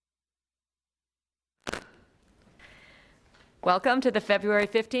Welcome to the February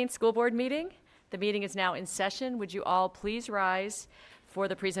 15th school board meeting. The meeting is now in session. Would you all please rise for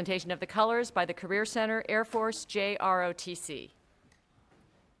the presentation of the colors by the Career Center Air Force JROTC.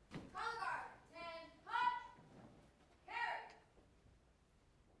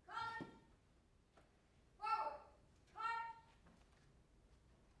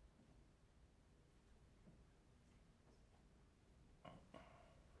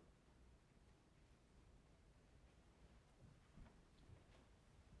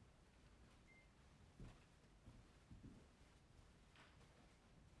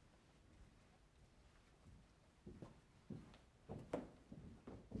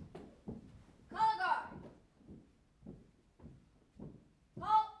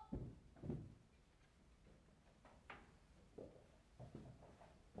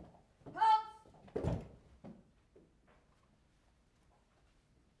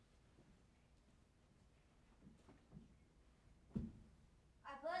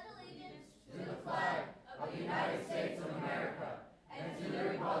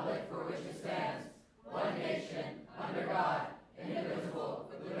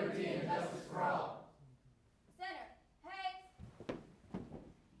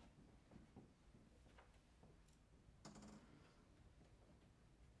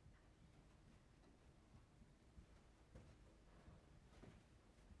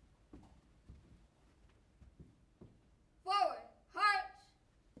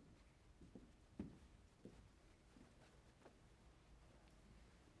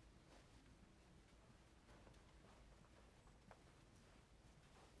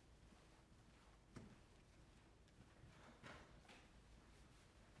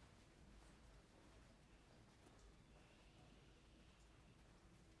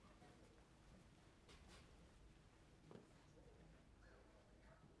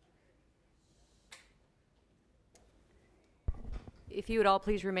 If you would all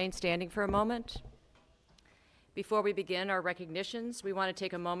please remain standing for a moment. Before we begin our recognitions, we want to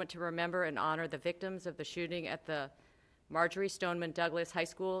take a moment to remember and honor the victims of the shooting at the Marjory Stoneman Douglas High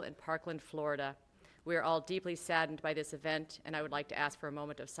School in Parkland, Florida. We are all deeply saddened by this event, and I would like to ask for a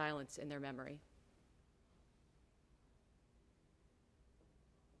moment of silence in their memory.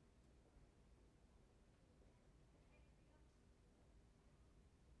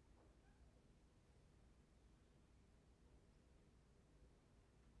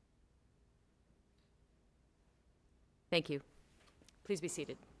 Thank you. Please be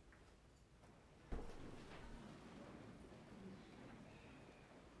seated.